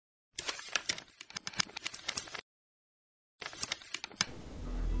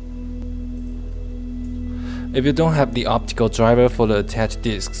If you don't have the optical driver for the attached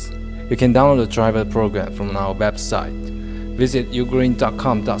disks, you can download the driver program from our website. Visit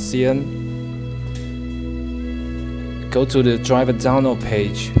ugreen.com.cn. Go to the driver download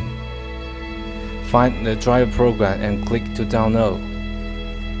page, find the driver program and click to download.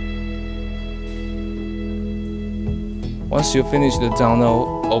 Once you finish the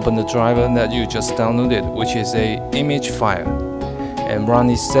download, open the driver that you just downloaded, which is a image file, and run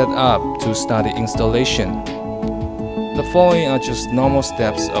it set up to start the installation. The following are just normal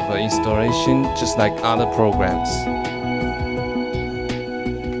steps of the installation, just like other programs.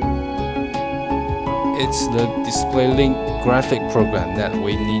 It's the display link graphic program that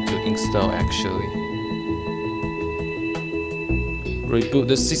we need to install actually. Reboot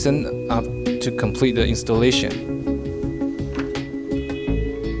the system up to complete the installation.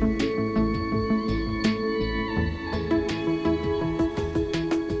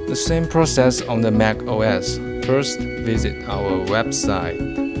 The same process on the Mac OS. First, visit our website,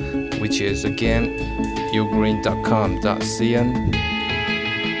 which is again ugreen.com.cn.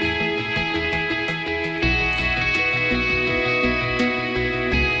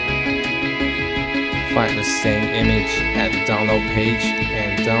 Find the same image at the download page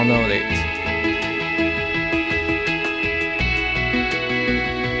and download it.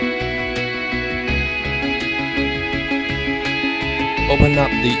 Open up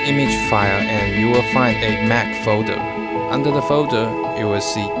the image file and you will find a Mac folder. Under the folder, you will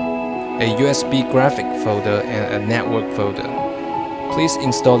see a USB graphic folder and a network folder. Please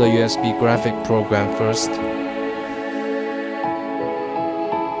install the USB graphic program first.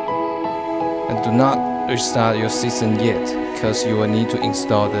 And do not restart your system yet, because you will need to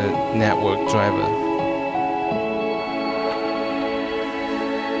install the network driver.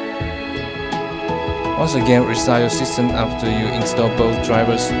 Once again, restart your system after you install both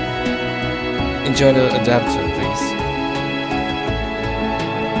drivers. Enjoy the adapter, please.